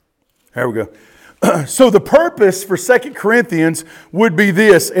There we go. So the purpose for 2 Corinthians would be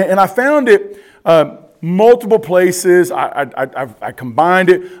this, and I found it multiple places. I combined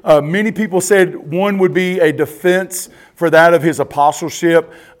it. Many people said one would be a defense for that of his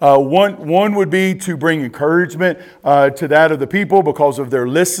apostleship. One would be to bring encouragement to that of the people because of their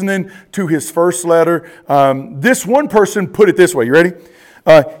listening to his first letter. This one person put it this way. You ready?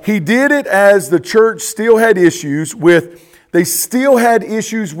 He did it as the church still had issues with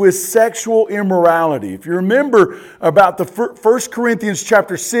sexual immorality. If you remember about the 1 Corinthians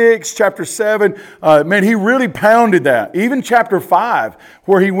chapter 6, chapter 7, man, he really pounded that. Even chapter 5,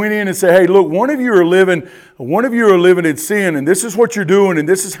 where he went in and said, hey, look, one of you are living in sin, and this is what you're doing, and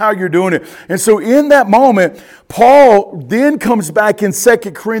this is how you're doing it. And so in that moment, Paul then comes back in 2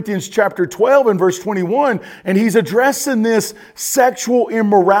 Corinthians chapter 12 and verse 21, and he's addressing this sexual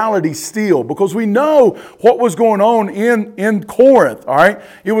immorality still, because we know what was going on in Corinth, all right?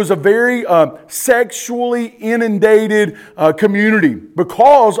 It was a very sexually inundated community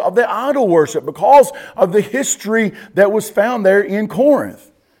because of the idol worship, because of the history that was found there in Corinth.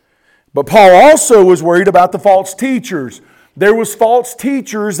 But Paul also was worried about the false teachers. There was false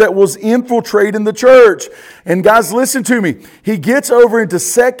teachers that was infiltrating the church. And guys, listen to me. He gets over into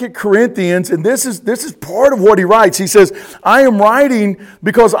 2 Corinthians, and this is part of what he writes. He says, I am writing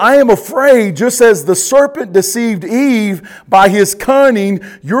because I am afraid, just as the serpent deceived Eve by his cunning,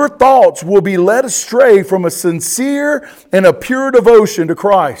 your thoughts will be led astray from a sincere and a pure devotion to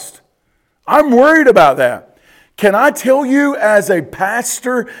Christ. I'm worried about that. Can I tell you, as a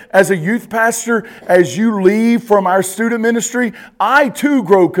pastor, as a youth pastor, as you leave from our student ministry, I too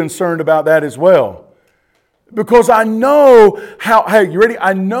grow concerned about that as well. Because I know how, hey, you ready?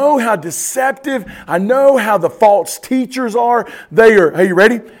 I know how deceptive, I know how the false teachers are. Hey, you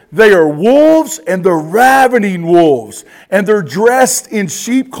ready? They are wolves, and they're ravening wolves. And they're dressed in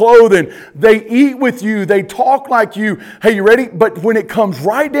sheep clothing. They eat with you, they talk like you. Hey, you ready? But when it comes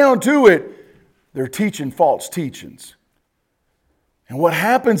right down to it, they're teaching false teachings. And what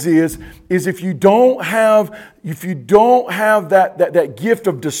happens is if you don't have that gift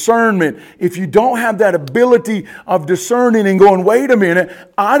of discernment, if you don't have that ability of discerning and going, wait a minute,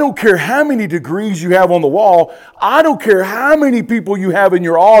 I don't care how many degrees you have on the wall, I don't care how many people you have in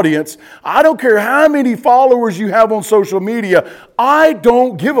your audience, I don't care how many followers you have on social media, I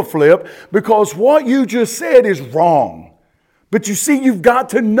don't give a flip, because what you just said is wrong. But you see, you have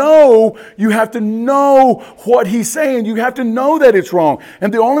to know what he's saying. You have to know that it's wrong.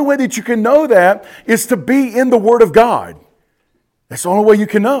 And the only way that you can know that is to be in the Word of God. That's the only way you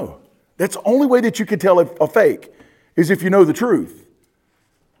can know. That's the only way that you can tell a fake, is if you know the truth.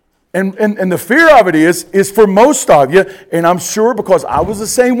 And the fear of it is for most of you, and I'm sure because I was the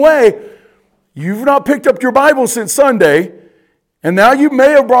same way, you've not picked up your Bible since Sunday, and now you may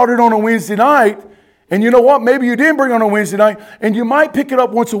have brought it on a Wednesday night. And you know what? Maybe you didn't bring it on a Wednesday night, and you might pick it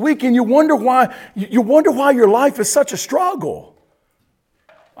up once a week, and you wonder why your life is such a struggle.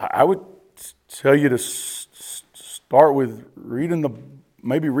 I would tell you to start with reading the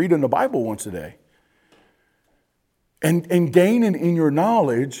Bible once a day, and gaining in your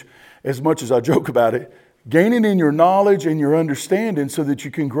knowledge, as much as I joke about it, gaining in your knowledge and your understanding, so that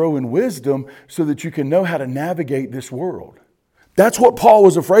you can grow in wisdom, so that you can know how to navigate this world. That's what Paul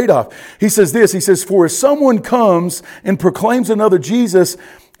was afraid of. He says this, he says, for if someone comes and proclaims another Jesus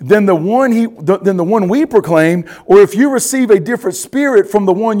than the one we proclaim, or if you receive a different spirit from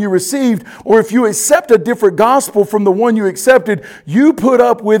the one you received, or if you accept a different gospel from the one you accepted, you put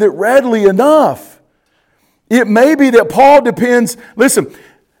up with it readily enough. It may be that Paul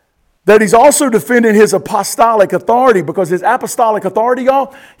that he's also defending his apostolic authority, because his apostolic authority,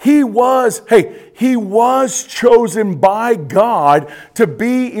 y'all, he was chosen by God to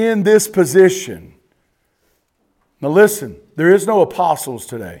be in this position. Now listen, there is no apostles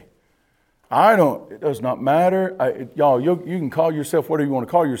today. It does not matter. Y'all, you can call yourself whatever you want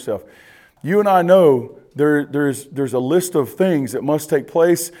to call yourself. You and I know there's a list of things that must take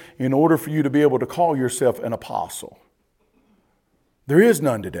place in order for you to be able to call yourself an apostle. There is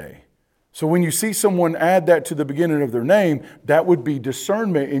none today. So when you see someone add that to the beginning of their name, that would be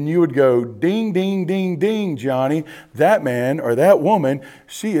discernment, and you would go, ding, ding, ding, ding, Johnny, that man or that woman,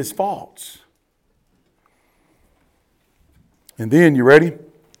 she is false. And then, you ready?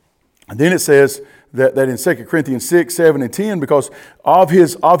 And then it says that in 2 Corinthians 6, 7, and 10, because of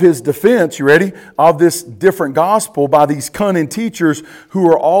his defense, you ready? Of this different gospel by these cunning teachers who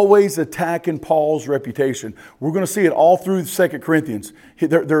are always attacking Paul's reputation. We're going to see it all through 2 Corinthians.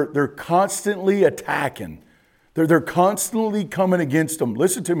 They're constantly attacking. They're constantly coming against them.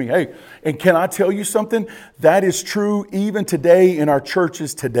 Listen to me. Hey, and can I tell you something? That is true even today in our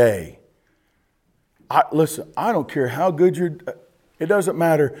churches today. Listen, I don't care how good it doesn't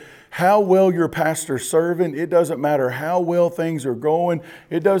matter how well your pastor's serving. It doesn't matter how well things are going.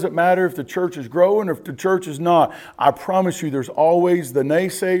 It doesn't matter if the church is growing or if the church is not. I promise you there's always the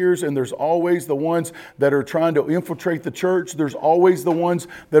naysayers and there's always the ones that are trying to infiltrate the church. There's always the ones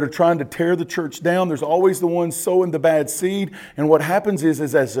that are trying to tear the church down. There's always the ones sowing the bad seed. And what happens is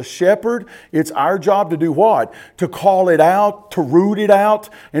as a shepherd, it's our job to do what? To call it out, to root it out,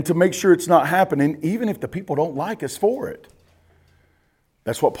 and to make sure it's not happening, even if the people don't like us for it.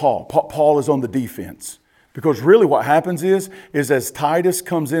 That's what Paul is on the defense. Because really what happens is as Titus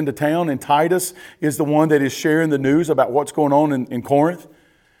comes into town, and Titus is the one that is sharing the news about what's going on in Corinth.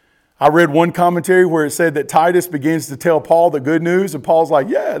 I read one commentary where it said that Titus begins to tell Paul the good news, and Paul's like,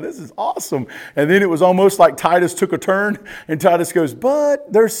 yeah, this is awesome. And then it was almost like Titus took a turn, and Titus goes,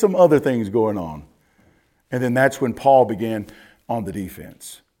 but there's some other things going on. And then that's when Paul began on the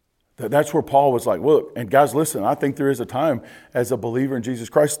defense. That's where Paul was like, look, and guys, listen, I think there is a time as a believer in Jesus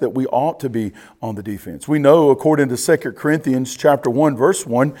Christ that we ought to be on the defense. We know, according to 2 Corinthians chapter 1, verse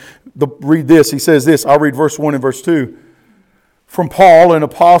 1, read this. He says this. I'll read verse 1 and verse 2. From Paul, an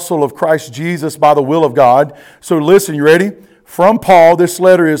apostle of Christ Jesus by the will of God. So listen, you ready? From Paul, this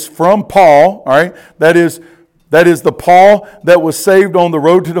letter is from Paul, all right? That is the Paul that was saved on the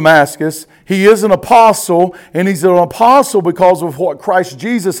road to Damascus. He is an apostle, and he's an apostle because of what Christ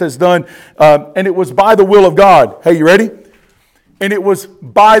Jesus has done, and it was by the will of God. Hey, you ready? And it was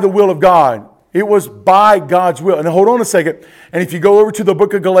by the will of God. It was by God's will. And hold on a second. And if you go over to the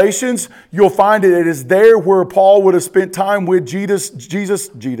book of Galatians, you'll find it is there where Paul would have spent time with Jesus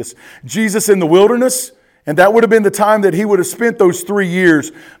in the wilderness. And that would have been the time that he would have spent those 3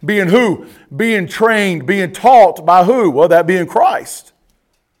 years being who? Being trained, being taught by who? Well, that being Christ.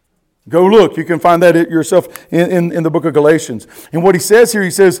 Go look. You can find that yourself in the book of Galatians. And what he says here,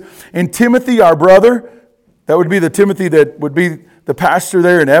 he says, and Timothy, our brother, that would be the Timothy that would be the pastor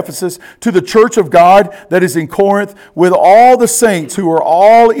there in Ephesus, to the church of God that is in Corinth, with all the saints who are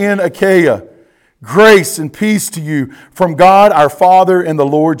all in Achaia. Grace and peace to you from God our Father and the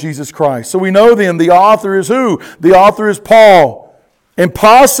Lord Jesus Christ. So we know then the author is who? The author is Paul. And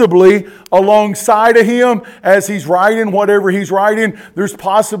possibly alongside of him as he's writing whatever he's writing, there's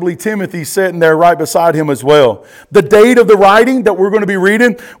possibly Timothy sitting there right beside him as well. The date of the writing that we're going to be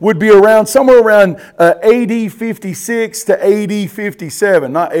reading would be somewhere around AD 56 to AD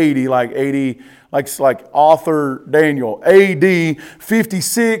 57. Not 80 like 80 like author Daniel. AD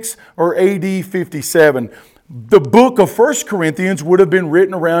 56 or AD 57. The book of 1 Corinthians would have been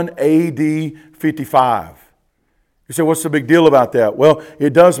written around AD 55. You say, what's the big deal about that? Well,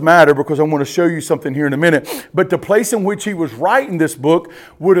 it does matter because I'm going to show you something here in a minute. But the place in which he was writing this book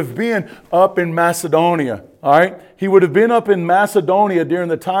would have been up in Macedonia. All right? He would have been up in Macedonia during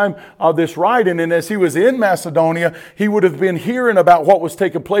the time of this writing. And as he was in Macedonia, he would have been hearing about what was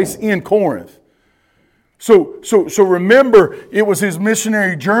taking place in Corinth. So remember, it was his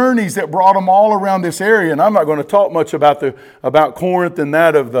missionary journeys that brought him all around this area. And I'm not going to talk much about Corinth and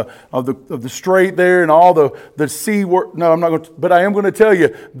that of the strait there and all the sea work. No, I'm not going to. But I am going to tell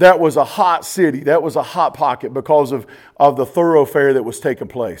you that was a hot city. That was a hot pocket because of the thoroughfare that was taking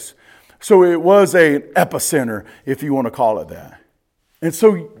place. So it was an epicenter, if you want to call it that. And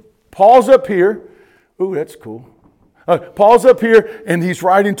so Paul's up here. Ooh, that's cool. Paul's up here and he's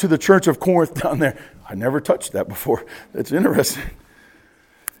writing to the church of Corinth down there. I never touched that before. That's interesting.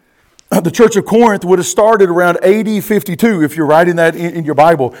 The church of Corinth would have started around AD 52 if you're writing that in your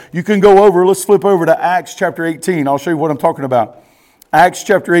Bible. You can go over, let's flip over to Acts chapter 18. I'll show you what I'm talking about. Acts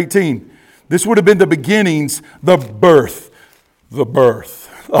chapter 18. This would have been the beginnings, the birth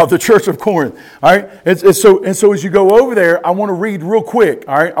of the church of Corinth. All right. And so as you go over there, I want to read real quick.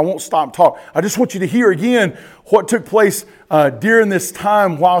 All right. I won't stop talking. I just want you to hear again what took place during this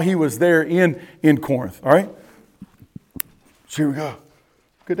time while he was there in Corinth. All right. So here we go.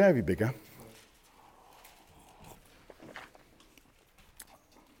 Good to have you, big guy.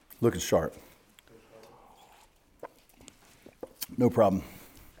 Looking sharp. No problem.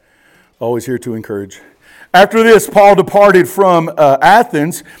 Always here to encourage. After this, Paul departed from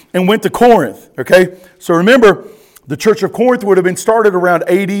Athens and went to Corinth. Okay, so remember, the church of Corinth would have been started around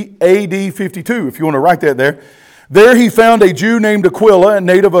AD 52, if you want to write that there. There he found a Jew named Aquila, a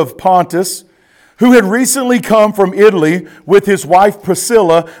native of Pontus, who had recently come from Italy with his wife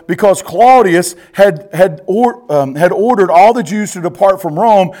Priscilla because Claudius had ordered all the Jews to depart from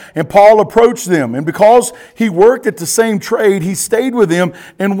Rome, and Paul approached them. And because he worked at the same trade, he stayed with them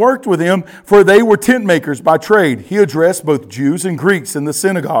and worked with them, for they were tent makers by trade. He addressed both Jews and Greeks in the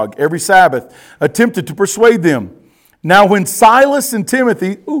synagogue every Sabbath, attempted to persuade them. Now when Silas and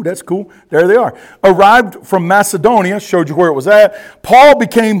Timothy, ooh, that's cool, there they are, arrived from Macedonia, showed you where it was at, Paul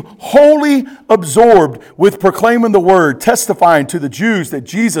became wholly absorbed with proclaiming the word, testifying to the Jews that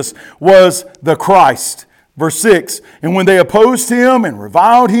Jesus was the Christ. Verse 6, and when they opposed him and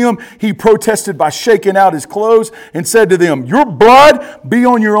reviled him, he protested by shaking out his clothes and said to them, your blood be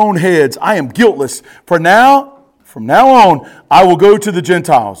on your own heads. I am guiltless. From now on, I will go to the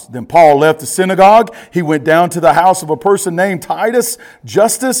Gentiles. Then Paul left the synagogue. He went down to the house of a person named Titus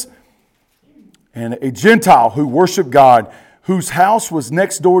Justus, and a Gentile who worshiped God, whose house was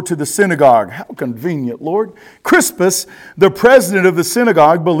next door to the synagogue. How convenient, Lord. Crispus, the president of the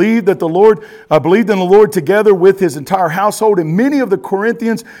synagogue, believed in the Lord together with his entire household, and many of the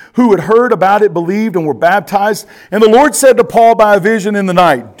Corinthians who had heard about it believed and were baptized. And the Lord said to Paul by a vision in the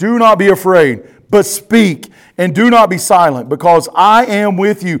night, do not be afraid, but speak and do not be silent, because I am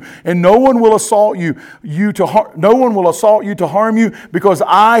with you, and no one will assault you to harm you, because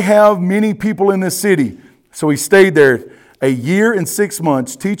I have many people in this city. So he stayed there a year and 6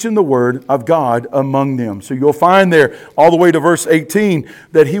 months, teaching the word of God among them. So you'll find there, all the way to verse 18,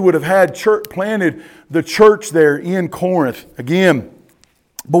 that he would have had planted the church there in Corinth again.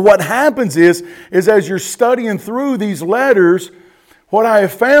 But what happens is as you're studying through these letters, what I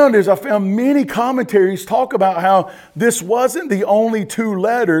have found is I found many commentaries talk about how this wasn't the only 2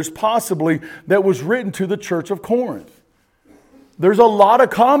 letters possibly that was written to the church of Corinth. There's a lot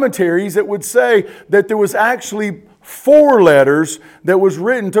of commentaries that would say that there was actually 4 letters that was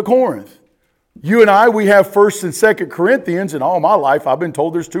written to Corinth. You and I, we have 1st and 2nd Corinthians, and all my life I've been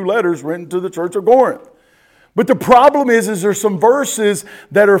told there's 2 letters written to the church of Corinth. But the problem is there's some verses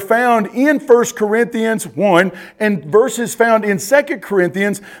that are found in 1 Corinthians 1 and verses found in 2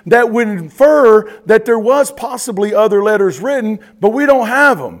 Corinthians that would infer that there was possibly other letters written, but we don't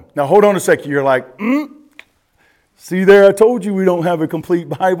have them. Now hold on a second. You're like, see there, I told you we don't have a complete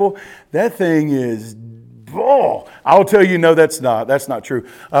Bible. That thing is... oh, I'll tell you, no, that's not true.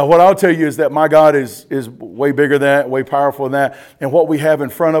 What I'll tell you is that my God is way bigger than that, way powerful than that. And what we have in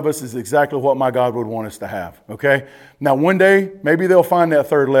front of us is exactly what my God would want us to have. Okay? Now, one day, maybe they'll find that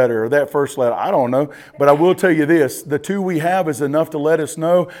 3rd letter or that 1st letter. I don't know. But I will tell you this. The 2 we have is enough to let us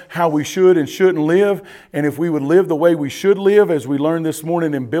know how we should and shouldn't live. And if we would live the way we should live, as we learned this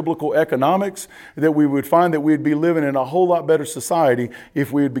morning in biblical economics, that we would find that we'd be living in a whole lot better society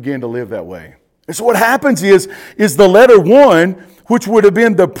if we would begin to live that way. And so what happens is the letter 1, which would have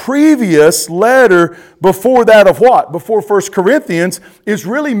been the previous letter before that of what? Before 1 Corinthians, is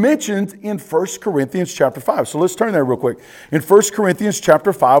really mentioned in 1 Corinthians chapter 5. So let's turn there real quick. In 1 Corinthians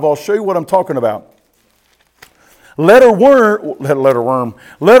chapter 5, I'll show you what I'm talking about. Letter 1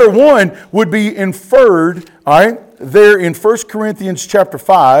 would be inferred, all right, there in 1 Corinthians chapter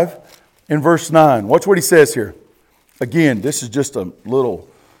 5 in verse 9. Watch what he says here. Again, this is just a little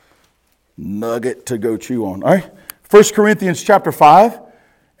nugget to go chew on. All right. 1 Corinthians chapter 5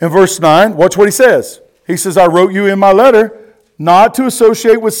 and verse 9. Watch what he says. He says, I wrote you in my letter not to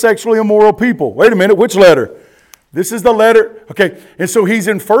associate with sexually immoral people. Wait a minute. Which letter? This is the letter. Okay. And so he's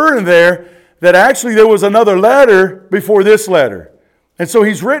inferring there that actually there was another letter before this letter. And so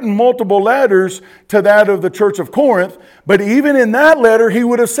he's written multiple letters to that of the church of Corinth. But even in that letter, he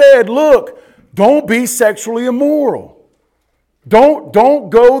would have said, look, don't be sexually immoral. Don't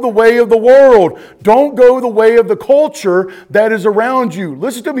go the way of the world. Don't go the way of the culture that is around you.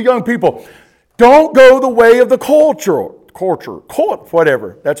 Listen to me, young people. Don't go the way of the culture.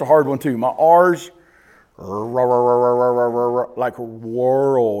 Whatever. That's a hard one too. My R's, like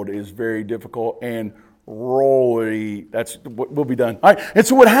world, is very difficult, and roly, we'll be done. All right. And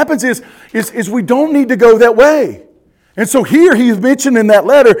so what happens is we don't need to go that way. And so here he's mentioned in that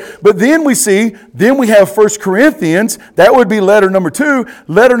letter, but then we have 1 Corinthians, that would be letter number 2.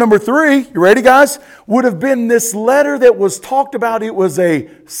 Letter number 3, you ready guys? Would have been this letter that was talked about. It was a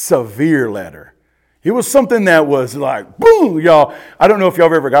severe letter. It was something that was like, boom, y'all. I don't know if y'all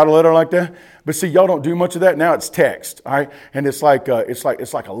have ever got a letter like that, but see, y'all don't do much of that. Now it's text, all right? And it's like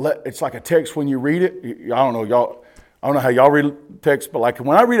a text when you read it. I don't know how y'all read text, but like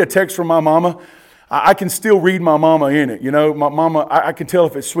when I read a text from my mama, I can still read my mama in it. You know, my mama, I can tell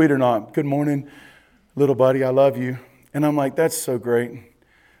if it's sweet or not. Good morning, little buddy, I love you. And I'm like, that's so great.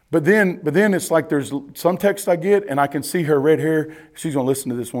 But then it's like there's some text I get and I can see her red hair. She's going to listen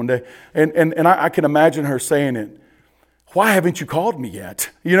to this one day. And I can imagine her saying it. Why haven't you called me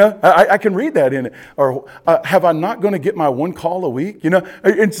yet? You know, I can read that in it. Or have I not going to get my 1 call a week? You know,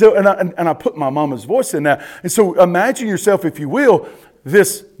 and I put my mama's voice in that. And so imagine yourself, if you will,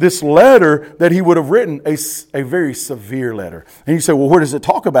 this letter that he would have written, a very severe letter. And you say, well, where does it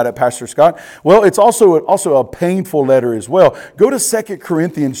talk about it, Pastor Scott? Well, it's also a painful letter as well. Go to 2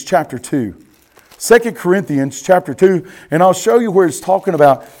 Corinthians chapter 2. 2 Corinthians chapter 2, and I'll show you where it's talking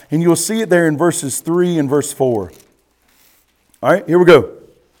about, and you'll see it there in verses 3 and verse 4. All right, here we go.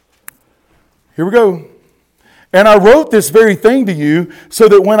 Here we go. And I wrote this very thing to you so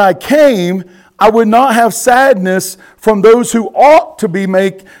that when I came, I would not have sadness from those who ought to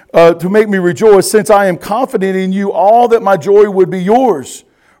make me rejoice, since I am confident in you all that my joy would be yours.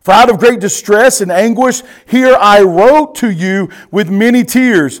 For out of great distress and anguish, here I wrote to you with many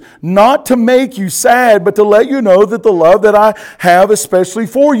tears, not to make you sad, but to let you know that the love that I have especially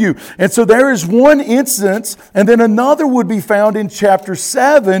for you. And so there is one instance, and then another would be found in chapter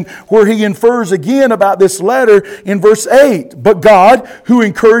 7, where he infers again about this letter in verse 8. But God, who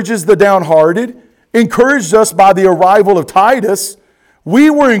encourages the downhearted, encouraged us by the arrival of Titus.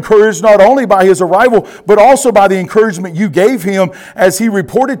 We were encouraged not only by his arrival, but also by the encouragement you gave him as he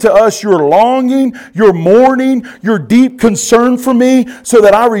reported to us your longing, your mourning, your deep concern for me, so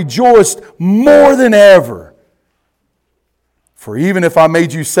that I rejoiced more than ever. For even if I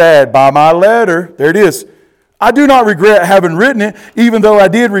made you sad by my letter, there it is, I do not regret having written it, even though I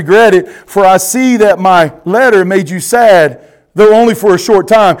did regret it, for I see that my letter made you sad, though only for a short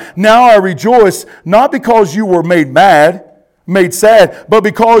time. Now I rejoice, not because you were made sad, but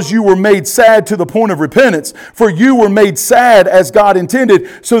because you were made sad to the point of repentance. For you were made sad as God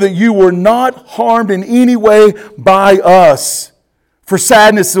intended, so that you were not harmed in any way by us. For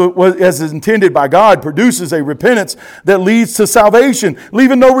sadness, as is intended by God, produces a repentance that leads to salvation,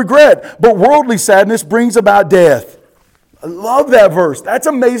 leaving no regret. But worldly sadness brings about death. I love that verse. That's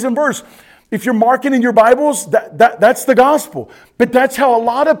an amazing verse. If you're marking in your Bibles, that's the gospel. But that's how a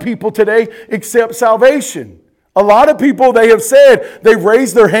lot of people today accept salvation. A lot of people, they have said, they've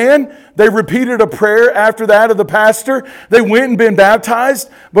raised their hand, they repeated a prayer after that of the pastor, they went and been baptized,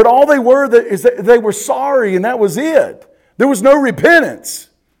 but all they were is that they were sorry, and that was it. There was no repentance.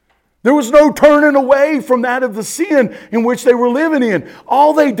 There was no turning away from that of the sin in which they were living in.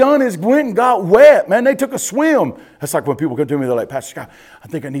 All they done is went and got wet. Man, they took a swim. That's like when people come to me, they're like, Pastor Scott, I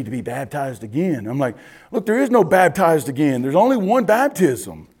think I need to be baptized again. I'm like, look, there is no baptized again. There's only one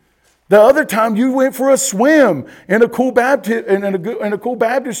baptism. The other time you went for a swim in a cool in a cool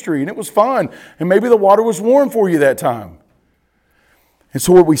baptistry, and it was fun. And maybe the water was warm for you that time. And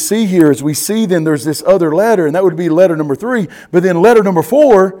so what we see here is we see then there's this other letter, and that would be letter number 3. But then letter number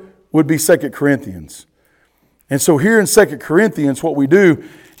 4 would be 2 Corinthians. And so here in 2 Corinthians, what we do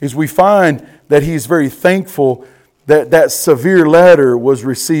is we find that he's very thankful that that severe letter was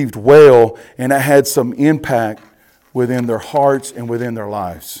received well, and it had some impact within their hearts and within their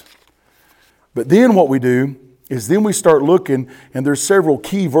lives. But then what we do is then we start looking, and there's several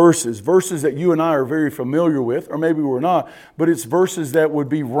key verses that you and I are very familiar with, or maybe we're not, but it's verses that would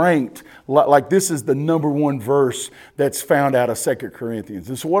be ranked like this is the number 1 verse that's found out of 2 Corinthians.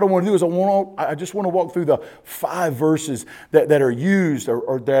 And so what I want to do is I just want to walk through the 5 verses that are used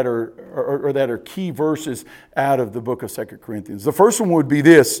or that are key verses out of the book of 2 Corinthians. The first one would be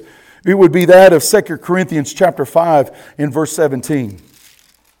this. It would be that of 2 Corinthians chapter 5 and verse 17.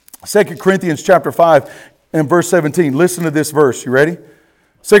 2 Corinthians chapter 5 and verse 17. Listen to this verse. You ready?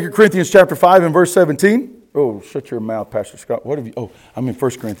 2 Corinthians chapter 5 and verse 17. Oh, shut your mouth, Pastor Scott. What have you? Oh, I'm in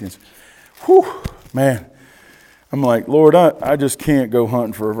 1 Corinthians. Whew, man. I'm like, Lord, I just can't go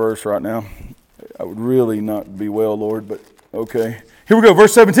hunting for a verse right now. I would really not be well, Lord, but okay. Here we go,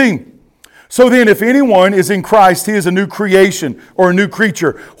 verse 17. So then, if anyone is in Christ, he is a new creation or a new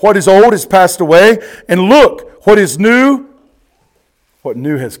creature. What is old has passed away, and look, what is new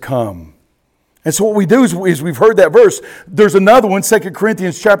has come. And so what we do is we've heard that verse. There's another one, 2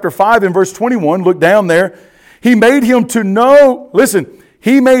 Corinthians chapter 5 and verse 21. Look down there. He made him to know, listen,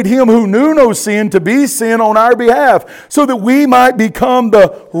 he made him who knew no sin to be sin on our behalf, so that we might become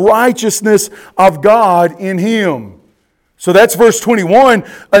the righteousness of God in him. So that's verse 21.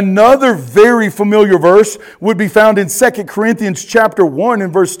 Another very familiar verse would be found in 2 Corinthians chapter 1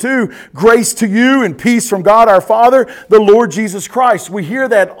 and verse 2. Grace to you and peace from God our Father, the Lord Jesus Christ. We hear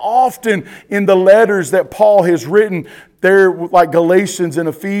that often in the letters that Paul has written there, like Galatians and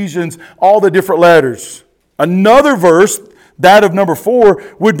Ephesians, all the different letters. Another verse, that of number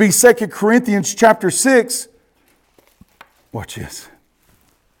 4, would be 2 Corinthians chapter 6. Watch this.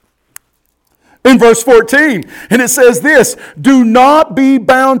 In verse 14, and it says this, do not be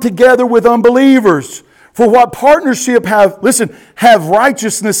bound together with unbelievers. For what partnership have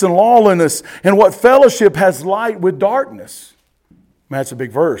righteousness and lawlessness, and what fellowship has light with darkness? Man, that's a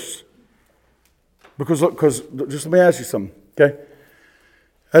big verse. Because just let me ask you something, okay?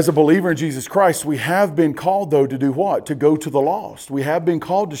 As a believer in Jesus Christ, we have been called, though, to do what? To go to the lost. We have been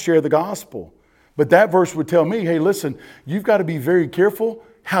called to share the gospel. But that verse would tell me, hey, listen, you've got to be very careful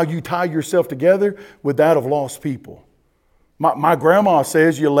how you tie yourself together with that of lost people. My grandma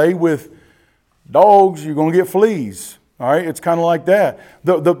says you lay with dogs, you're going to get fleas. All right, it's kind of like that.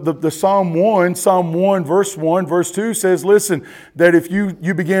 The Psalm 1, verse 1, verse 2 says, listen, that if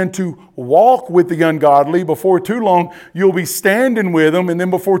you begin to walk with the ungodly, before too long, you'll be standing with them. And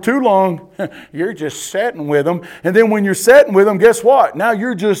then before too long, you're just sitting with them. And then when you're sitting with them, guess what? Now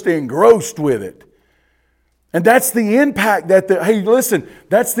you're just engrossed with it. And that's the impact that's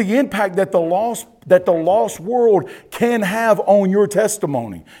the impact that the lost world can have on your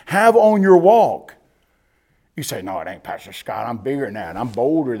testimony, have on your walk. You say, no, it ain't Pastor Scott. I'm bigger than that. I'm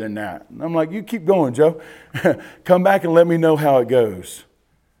bolder than that. And I'm like, you keep going, Joe. Come back and let me know how it goes.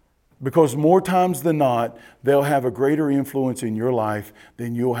 Because more times than not, they'll have a greater influence in your life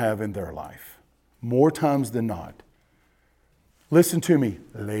than you'll have in their life. More times than not. Listen to me,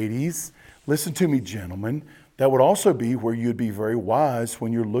 ladies. Listen to me, gentlemen. That would also be where you'd be very wise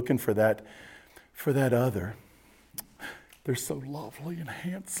when you're looking for that other. They're so lovely and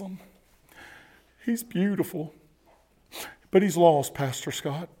handsome. He's beautiful, but he's lost, Pastor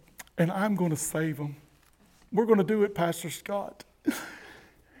Scott, and I'm going to save him. We're going to do it, Pastor Scott.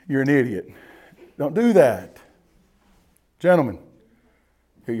 You're an idiot. Don't do that. Gentlemen,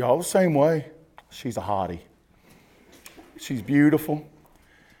 are y'all the same way? She's a hottie. She's beautiful.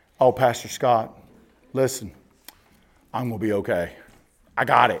 Oh, Pastor Scott, listen, I'm going to be okay. I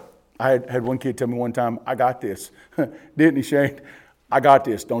got it. I had one kid tell me one time, I got this. Didn't he, Shane? I got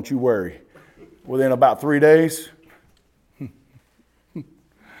this. Don't you worry. Within about 3 days, he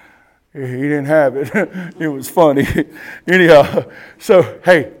didn't have it. It was funny. Anyhow, so,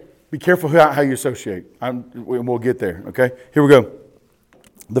 hey, be careful how you associate. We'll get there, okay? Here we go.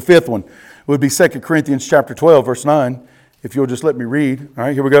 The fifth one would be 2 Corinthians chapter 12, verse 9, if you'll just let me read. All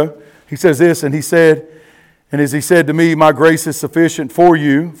right, here we go. He says this, and as he said to me, my grace is sufficient for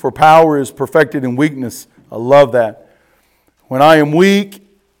you, for power is perfected in weakness. I love that. When I am weak,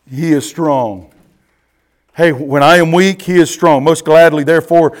 he is strong. Hey, when I am weak, he is strong. Most gladly,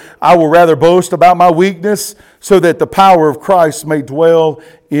 therefore, I will rather boast about my weakness so that the power of Christ may dwell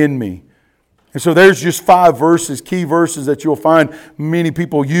in me. And so there's just 5 verses, key verses that you'll find many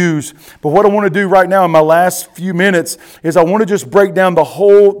people use. But what I want to do right now in my last few minutes is I want to just break down the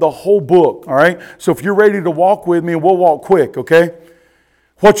whole book, all right? So if you're ready to walk with me, and we'll walk quick, okay?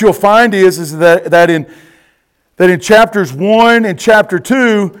 What you'll find is that in chapters 1 and chapter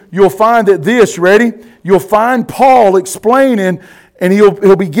 2, you'll find that this, ready? You'll find Paul explaining, and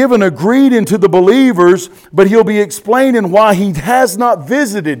he'll be giving a greeting to the believers, but he'll be explaining why he has not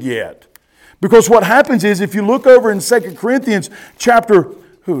visited yet. Because what happens is, if you look over in 2 Corinthians chapter,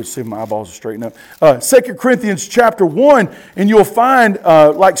 see my eyeballs are straightened up. 2 Corinthians chapter 1, and you'll find,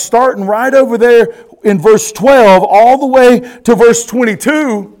 starting right over there in verse 12, all the way to verse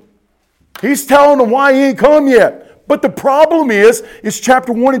 22, he's telling them why he ain't come yet. But the problem is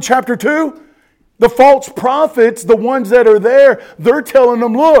chapter 1 and chapter 2, the false prophets, the ones that are there, they're telling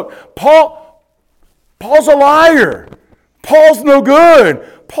them, look, Paul's a liar. Paul's no good.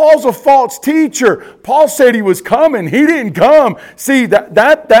 Paul's a false teacher. Paul said he was coming. He didn't come. See,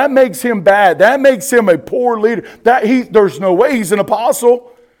 that makes him bad. That makes him a poor leader. There's no way he's an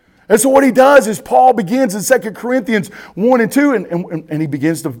apostle. And so what he does is Paul begins in 2 Corinthians 1 and 2, and he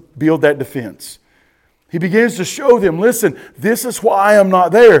begins to build that defense. He begins to show them, listen, this is why I am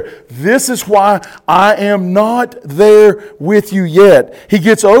not there. This is why I am not there with you yet. He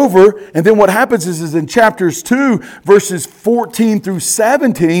gets over, and then what happens is in chapters 2, verses 14 through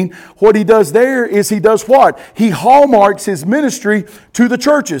 17, what he does there is he does what? He hallmarks his ministry to the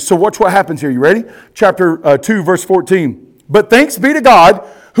churches. So watch what happens here. You ready? Chapter 2, verse 14. But thanks be to God,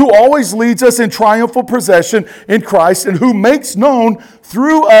 who always leads us in triumphal procession in Christ, and who makes known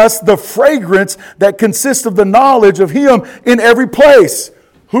through us the fragrance that consists of the knowledge of Him in every place.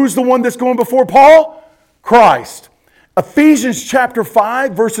 Who's the one that's going before Paul? Christ. Ephesians chapter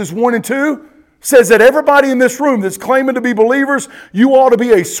 5, verses 1 and 2 says that everybody in this room that's claiming to be believers, you ought to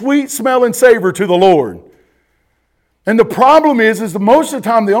be a sweet smelling savor to the Lord. And the problem is that most of the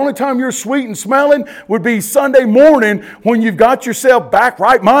time, the only time you're sweet and smelling would be Sunday morning when you've got yourself back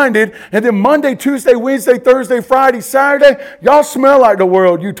right-minded. And then Monday, Tuesday, Wednesday, Thursday, Friday, Saturday, y'all smell like the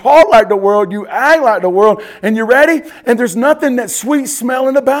world. You talk like the world. You act like the world. And you ready? And there's nothing that's sweet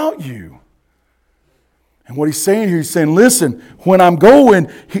smelling about you. And what he's saying here, he's saying, listen, when I'm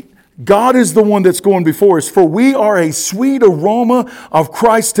going, God is the one that's going before us. For we are a sweet aroma of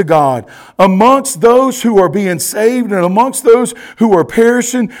Christ to God amongst those who are being saved and amongst those who are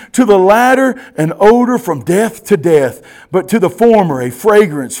perishing. To the latter, an odor from death to death, but to the former, a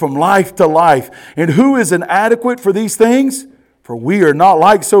fragrance from life to life. And who is inadequate for these things? For we are not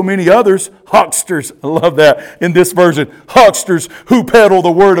like so many others, hucksters. I love that in this version. Hucksters who peddle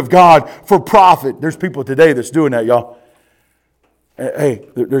the word of God for profit. There's people today that's doing that, y'all. Hey,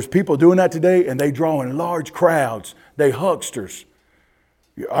 there's people doing that today, and they draw in large crowds. They hucksters.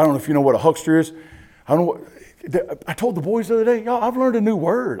 I don't know if you know what a huckster is. I told the boys the other day, y'all, I've learned a new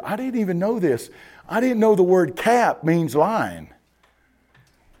word. I didn't even know this. I didn't know the word cap means lion.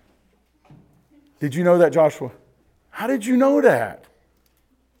 Did you know that, Joshua? How did you know that?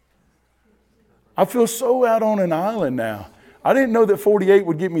 I feel so out on an island now. I didn't know that 48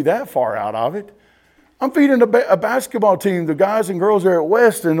 would get me that far out of it. I'm feeding a basketball team, the guys and girls there at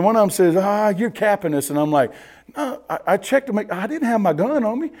West, and one of them says, you're capping us. And I'm like, no, I checked to make, I didn't have my gun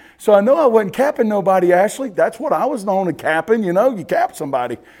on me. So I know I wasn't capping nobody, Ashley. That's what I was known to capping, you cap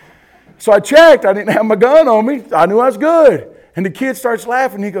somebody. So I checked, I didn't have my gun on me. I knew I was good. And the kid starts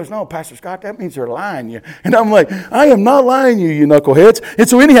laughing. He goes, no, Pastor Scott, that means they're lying you. And I'm like, I am not lying you knuckleheads. And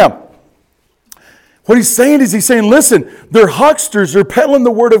so anyhow, what he's saying is listen, they're hucksters, they're peddling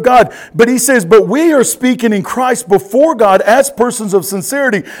the word of God. But he says, but we are speaking in Christ before God as persons of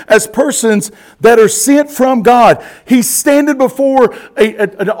sincerity, as persons that are sent from God. He's standing before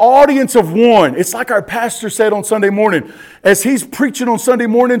an audience of one. It's like our pastor said on Sunday morning. As he's preaching on Sunday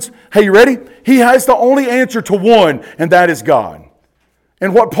mornings, hey, you ready? He has the only answer to one, and that is God.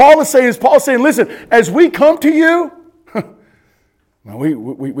 And what Paul is saying listen, as we come to you,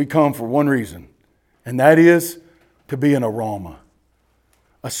 we come for one reason. And that is to be an aroma,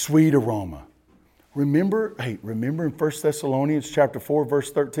 a sweet aroma. Remember in 1 Thessalonians chapter 4,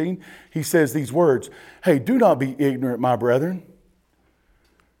 verse 13, he says these words, hey, do not be ignorant, my brethren.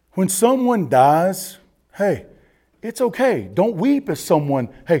 When someone dies, hey, it's okay. Don't weep as someone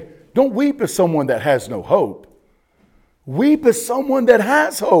that has no hope. Weep as someone that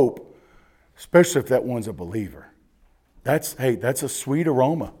has hope, especially if that one's a believer. That's a sweet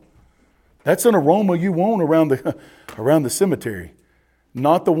aroma. That's an aroma you want around the cemetery.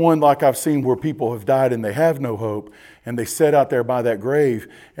 Not the one like I've seen where people have died and they have no hope, and they sit out there by that grave,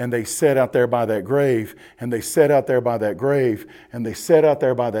 and they sit out there by that grave, and they sit out there by that grave, and they sit out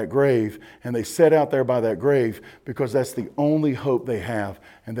there by that grave, and they sit out there by that grave, because that's the only hope they have,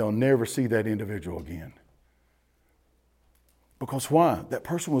 and they'll never see that individual again. Because why? That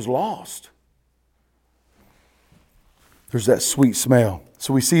person was lost. There's that sweet smell.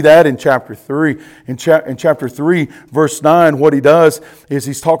 So we see that in chapter 3. In chapter 3, verse 9, what he does is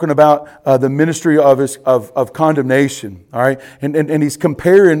he's talking about the ministry of condemnation. All right? And he's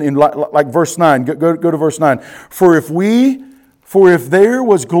comparing in like verse 9. Go to verse 9. For if there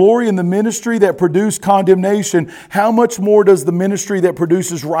was glory in the ministry that produced condemnation, how much more does the ministry that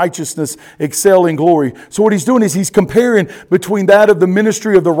produces righteousness excel in glory? So what he's doing is he's comparing between that of the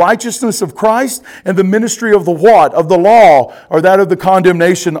ministry of the righteousness of Christ and the ministry of the what? Of the law, or that of the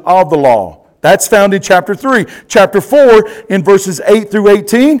condemnation of the law. That's found in chapter 3. Chapter 4, in verses 8 through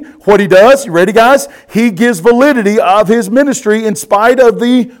 18, what he does, you ready guys? He gives validity of his ministry in spite of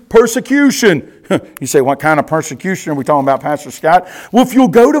the persecution. You say, what kind of persecution are we talking about, Pastor Scott? Well, if you'll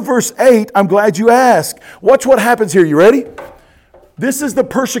go to verse 8, I'm glad you asked. Watch what happens here. You ready? This is the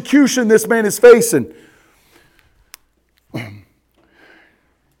persecution this man is facing.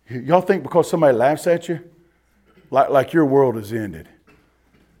 Y'all think because somebody laughs at you, like your world has ended.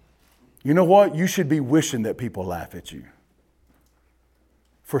 You know what? You should be wishing that people laugh at you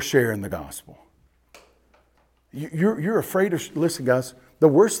for sharing the gospel. You're afraid of... Listen, guys. The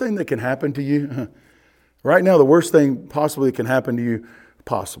worst thing that can happen to you, right now, the worst thing possibly that can happen to you,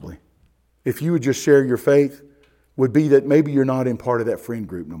 possibly, if you would just share your faith, would be that maybe you're not in part of that friend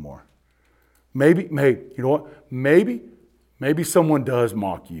group no more. Maybe, you know what? Maybe someone does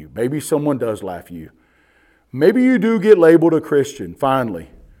mock you. Maybe someone does laugh at you. Maybe you do get labeled a Christian, finally,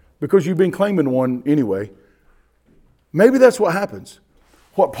 because you've been claiming one anyway. Maybe that's what happens.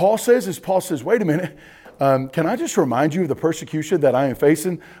 What Paul says is, wait a minute, can I just remind you of the persecution that I am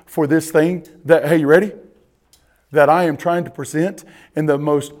facing for this thing that, hey, you ready? That I am trying to present in the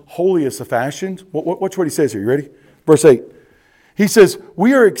most holiest of fashions. Watch what he says here. You ready? Verse 8. He says,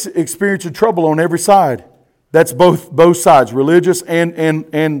 we are experiencing trouble on every side. That's both sides, religious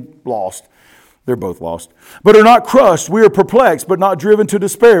and lost. They're both lost. But are not crushed. We are perplexed, but not driven to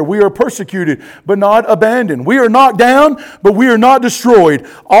despair. We are persecuted, but not abandoned. We are knocked down, but we are not destroyed.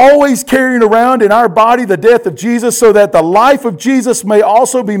 Always carrying around in our body the death of Jesus, so that the life of Jesus may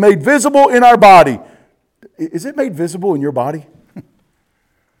also be made visible in our body. Is it made visible in your body?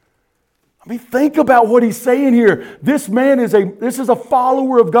 I mean, think about what he's saying here. This man is a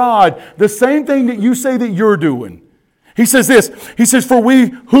follower of God. The same thing that you say that you're doing. He says this. He says, for we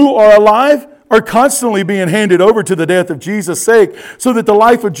who are alive are constantly being handed over to the death of Jesus' sake, so that the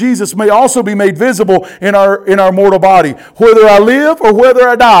life of Jesus may also be made visible in our mortal body. Whether I live or whether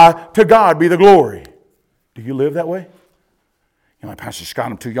I die, to God be the glory. Do you live that way? You're like, Pastor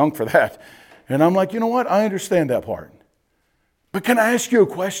Scott, I'm too young for that. And I'm like, you know what? I understand that part. But can I ask you a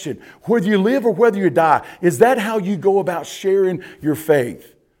question? Whether you live or whether you die, is that how you go about sharing your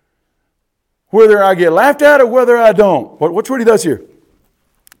faith? Whether I get laughed at or whether I don't. Watch what he does here.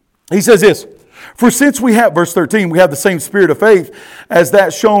 He says this. For since we have, verse 13, we have the same spirit of faith as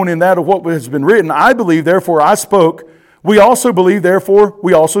that shown in that of what has been written. I believe, therefore I spoke. We also believe, therefore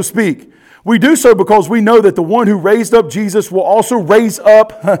we also speak. We do so because we know that the one who raised up Jesus will also raise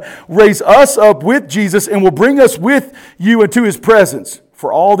us up with Jesus and will bring us with you into his presence.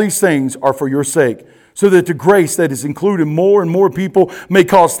 For all these things are for your sake, so that the grace that is included more and more people may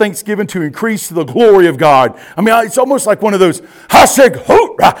cause thanksgiving to increase to the glory of God. I mean, it's almost like one of those,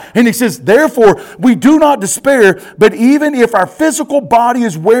 and he says, therefore, we do not despair, but even if our physical body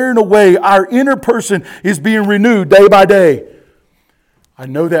is wearing away, our inner person is being renewed day by day. I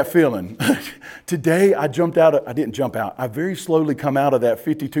know that feeling. Today, I didn't jump out. I very slowly come out of that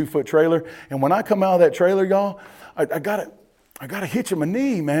 52-foot trailer. And when I come out of that trailer, y'all, I got a hitch in my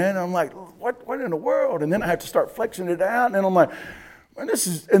knee, man. I'm like, what in the world? And then I have to start flexing it out. And I'm like,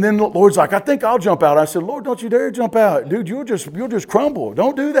 and then the Lord's like, I think I'll jump out. I said, Lord, don't you dare jump out. Dude, you'll just crumble.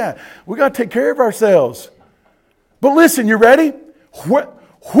 Don't do that. We got to take care of ourselves. But listen, you ready?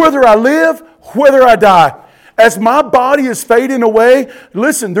 Whether I live, whether I die, as my body is fading away,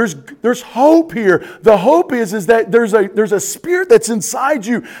 listen, there's hope here. The hope is that there's a spirit that's inside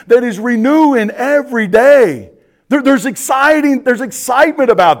you that is renewing every day. There's excitement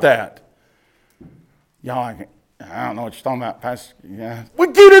about that. Y'all, I don't know what you're talking about, Pastor. Yeah. We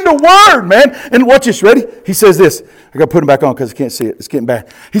get in the Word, man. And watch this, ready? He says this. I got to put him back on because I can't see it. It's getting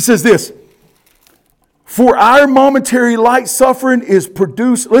bad. He says this. For our momentary light suffering is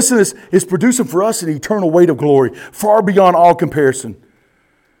producing for us an eternal weight of glory, far beyond all comparison.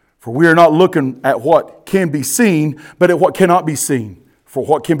 For we are not looking at what can be seen, but at what cannot be seen. For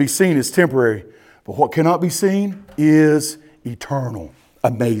what can be seen is temporary, but what cannot be seen is eternal.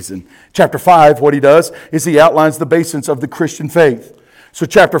 Amazing. Chapter 5, what he does is he outlines the basis of the Christian faith. So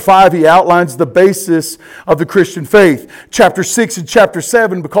chapter 5, he outlines the basis of the Christian faith. Chapter 6 and chapter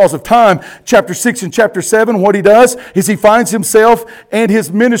 7, because of time, chapter 6 and chapter 7, what he does is he finds himself and his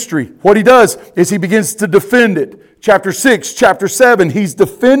ministry. What he does is he begins to defend it. Chapter 6, chapter 7, he's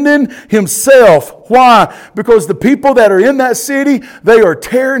defending himself. Why? Because the people that are in that city, they are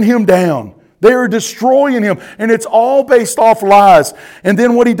tearing him down. They are destroying him, and it's all based off lies. And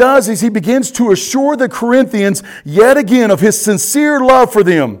then what he does is he begins to assure the Corinthians yet again of his sincere love for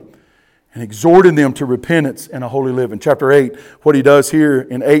them and exhorting them to repentance and a holy living. Chapter 8, what he does here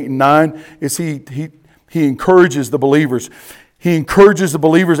in 8 and 9 is he encourages the believers. He encourages the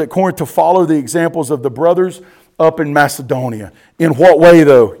believers at Corinth to follow the examples of the brothers up in Macedonia. In what way,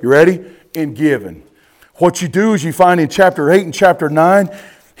 though? You ready? In giving. What you do is you find in chapter 8 and chapter 9,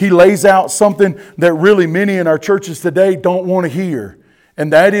 he lays out something that really many in our churches today don't want to hear.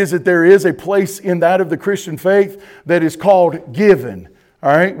 And that is that there is a place in that of the Christian faith that is called giving.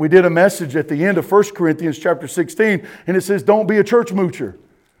 All right? We did a message at the end of 1 Corinthians chapter 16, and it says, don't be a church moocher.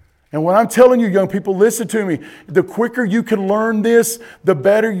 And what I'm telling you, young people, listen to me. The quicker you can learn this, the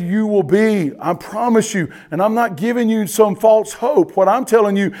better you will be. I promise you. And I'm not giving you some false hope. What I'm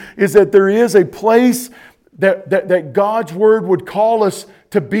telling you is that there is a place that God's Word would call us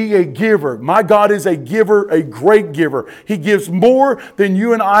to be a giver. My God is a giver, a great giver. He gives more than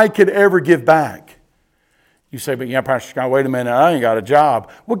you and I could ever give back. You say, but yeah, Pastor Scott, wait a minute, I ain't got a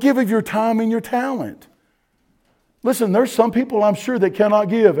job. Well, give of your time and your talent. Listen, there's some people I'm sure that cannot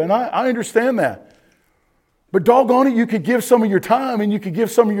give, and I understand that. But doggone it, you could give some of your time and you could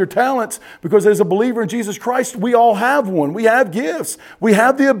give some of your talents, because as a believer in Jesus Christ, we all have one. We have gifts. We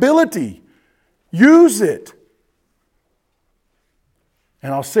have the ability. Use it.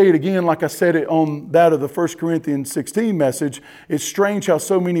 And I'll say it again like I said it on that of the 1 Corinthians 16 message. It's strange how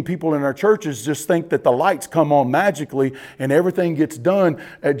so many people in our churches just think that the lights come on magically and everything gets done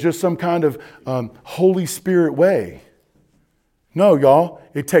at just some kind of Holy Spirit way. No, y'all.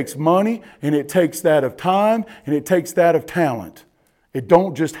 It takes money, and it takes that of time, and it takes that of talent. It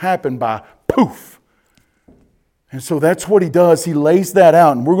don't just happen by poof. And so that's what he does. He lays that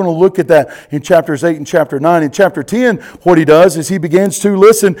out. And we're going to look at that in chapters 8 and chapter 9. In chapter 10, what he does is he begins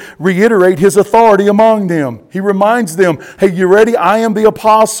to, reiterate his authority among them. He reminds them, hey, you ready? I am the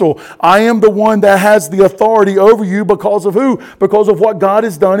apostle. I am the one that has the authority over you because of who? Because of what God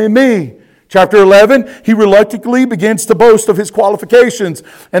has done in me. Chapter 11, he reluctantly begins to boast of his qualifications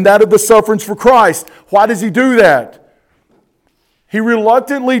and that of the sufferings for Christ. Why does he do that? He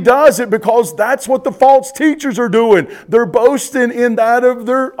reluctantly does it because that's what the false teachers are doing. They're boasting in that of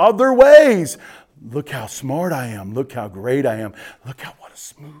their ways. Look how smart I am. Look how great I am. Look how what a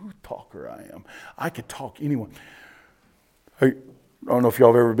smooth talker I am. I could talk anyone. I don't know if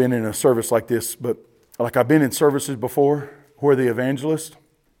y'all have ever been in a service like this, but like I've been in services before where the evangelist,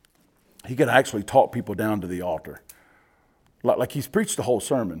 he could actually talk people down to the altar. Like he's preached the whole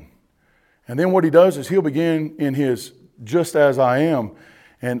sermon. And then what he does is he'll begin in his just as I am.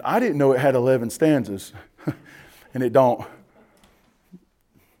 And I didn't know it had 11 stanzas. And it don't.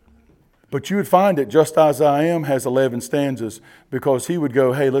 But you would find that just as I am has 11 stanzas because he would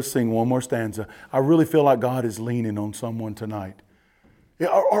go, hey, let's sing one more stanza. I really feel like God is leaning on someone tonight.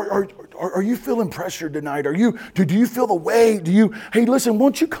 Are you feeling pressured tonight? Do you feel the weight? Hey, listen, why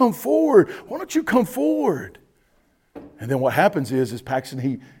don't you come forward? Why don't you come forward? And then what happens is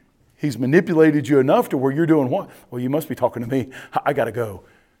Paxton, he's manipulated you enough to where you're doing what? Well, you must be talking to me. I got to go.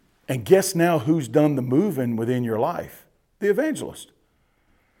 And guess now who's done the moving within your life? The evangelist.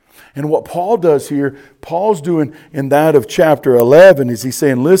 And what Paul does here, Paul's doing in that of chapter 11, is he's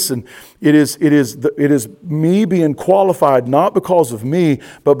saying, listen, it is me being qualified not because of me,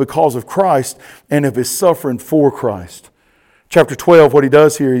 but because of Christ and of his suffering for Christ. Chapter 12, what he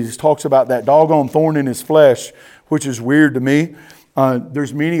does here, he talks about that doggone thorn in his flesh, which is weird to me.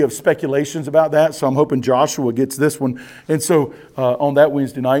 There's many of speculations about that, so I'm hoping Joshua gets this one. And so on that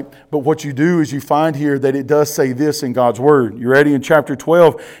Wednesday night, but what you do is you find here that it does say this in God's Word. You ready? In chapter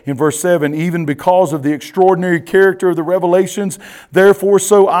 12, in verse 7, even because of the extraordinary character of the revelations, therefore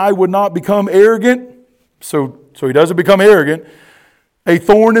so I would not become arrogant. So he doesn't become arrogant. A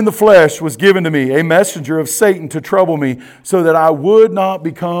thorn in the flesh was given to me, a messenger of Satan to trouble me, so that I would not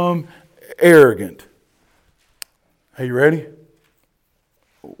become arrogant. Are you ready?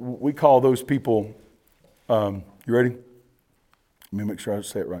 We call those people, you ready? Let me make sure I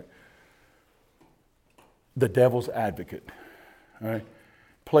say it right. The devil's advocate. All right?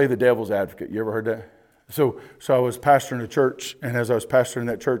 Play the devil's advocate. You ever heard that? So I was pastoring a church, and as I was pastoring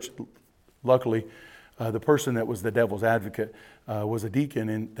that church, luckily, the person that was the devil's advocate was a deacon,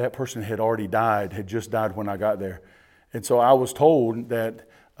 and that person had just died when I got there. And so I was told that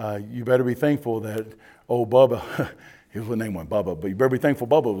you better be thankful that old Bubba, his name wasn't Bubba, but you better be thankful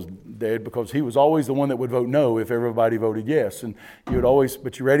Bubba was dead because he was always the one that would vote no if everybody voted yes. And you would always,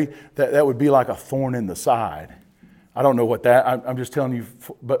 but you ready? That would be like a thorn in the side. I don't know what I'm just telling you,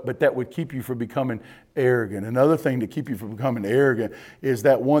 but that would keep you from becoming arrogant. Another thing to keep you from becoming arrogant is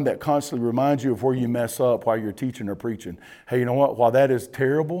that one that constantly reminds you of where you mess up while you're teaching or preaching. Hey, you know what? While that is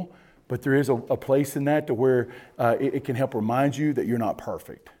terrible, but there is a place in that to where it can help remind you that you're not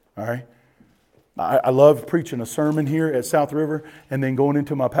perfect. All right? I love preaching a sermon here at South River and then going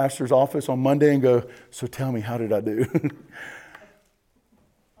into my pastor's office on Monday and go, so tell me, how did I do?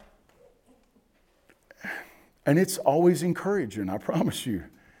 And it's always encouraging, I promise you.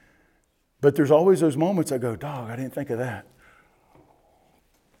 But there's always those moments I go, dog, I didn't think of that.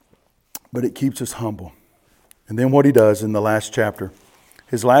 But it keeps us humble. And then what he does in the last chapter,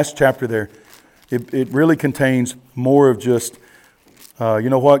 his last chapter there, it really contains more of just, you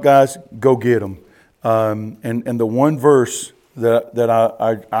know what, guys? Go get them. And the one verse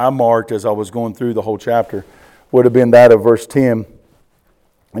that I marked as I was going through the whole chapter would have been that of verse 10.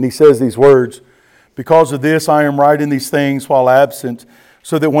 And he says these words, because of this I am writing these things while absent,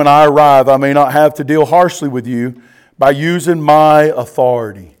 so that when I arrive I may not have to deal harshly with you by using my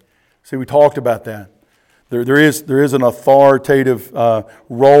authority. See, we talked about that. There is an authoritative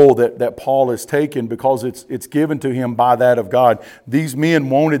role that Paul has taken because it's given to him by that of God. These men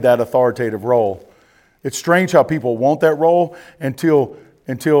wanted that authoritative role. It's strange how people want that role until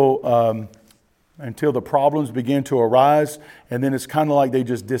the problems begin to arise, and then it's kind of like they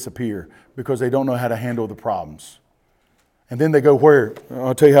just disappear because they don't know how to handle the problems. And then they go where?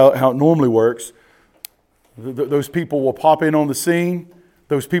 I'll tell you how it normally works. Those people will pop in on the scene.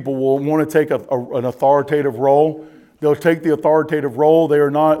 Those people will want to take an authoritative role They'll take the authoritative role. They are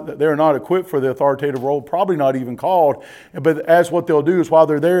not equipped for the authoritative role, probably not even called. But as what they'll do is while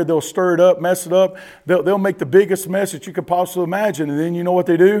they're there, they'll stir it up, mess it up. They'll make the biggest mess that you could possibly imagine. And then you know what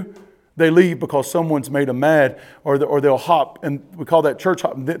they do? They leave because someone's made them mad, or they'll hop, and we call that church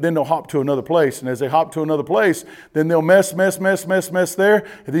hop. Then they'll hop to another place. And as they hop to another place, then they'll mess there.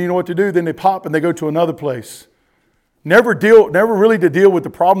 And then you know what to do? Then they pop and they go to another place. Never really to deal with the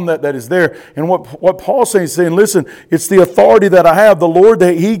problem that is there. And what Paul's saying, listen, it's the authority that I have. The Lord,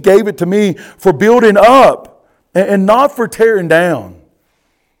 that He gave it to me for building up and not for tearing down.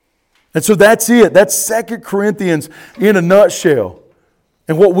 And so that's it. That's 2 Corinthians in a nutshell.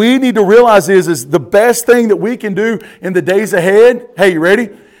 And what we need to realize is the best thing that we can do in the days ahead, hey, you ready?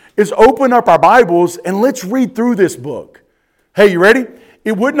 Is open up our Bibles and let's read through this book. Hey, you ready?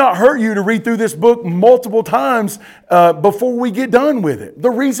 It would not hurt you to read through this book multiple times before we get done with it.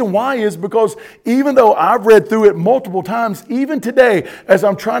 The reason why is because even though I've read through it multiple times, even today, as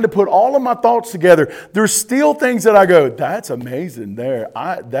I'm trying to put all of my thoughts together, there's still things that I go, that's amazing there.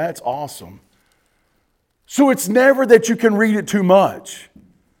 That's awesome. So it's never that you can read it too much.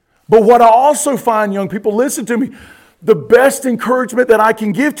 But what I also find, young people, listen to me, the best encouragement that I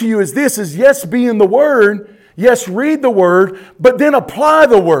can give to you is this, is yes, be in the Word. Yes, read the Word, but then apply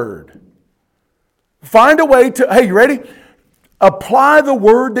the Word. Find a way to, hey, you ready? Apply the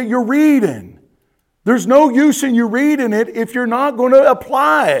Word that you're reading. There's no use in you reading it if you're not going to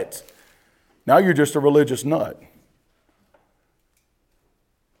apply it. Now you're just a religious nut.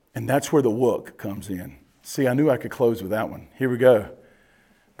 And that's where the wook comes in. See, I knew I could close with that one. Here we go.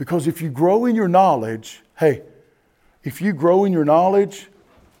 Because if you grow in your knowledge, hey, if you grow in your knowledge,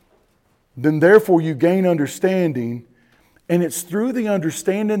 then therefore you gain understanding. And it's through the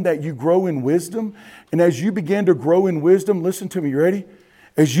understanding that you grow in wisdom. And as you begin to grow in wisdom, listen to me, you ready?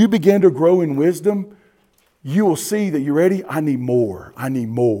 As you begin to grow in wisdom, you will see that, you ready? I need more. I need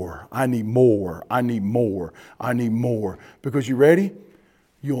more. I need more. I need more. I need more. Because you ready?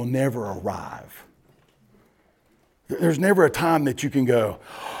 You'll never arrive. There's never a time that you can go,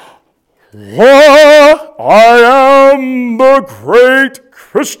 oh, I am the great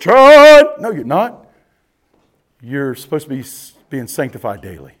Christian. No, you're not. You're supposed to be being sanctified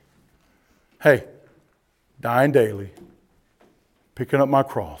daily. Hey, dying daily, picking up my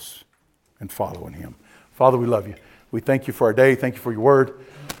cross and following Him. Father, we love You. We thank You for our day. Thank You for Your word.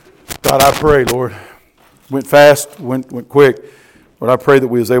 God, I pray, Lord, went fast, went quick. Lord, I pray that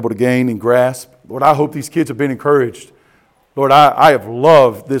we was able to gain and grasp. Lord, I hope these kids have been encouraged. Lord, I have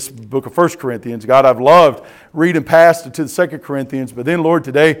loved this book of 1 Corinthians. God, I've loved reading past it to the 2 Corinthians. But then, Lord,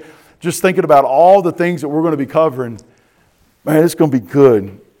 today, just thinking about all the things that we're going to be covering, man, it's going to be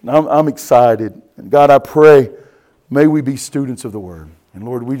good. I'm excited. And God, I pray, may we be students of the Word. And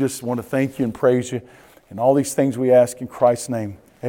Lord, we just want to thank You and praise You. And all these things we ask in Christ's name.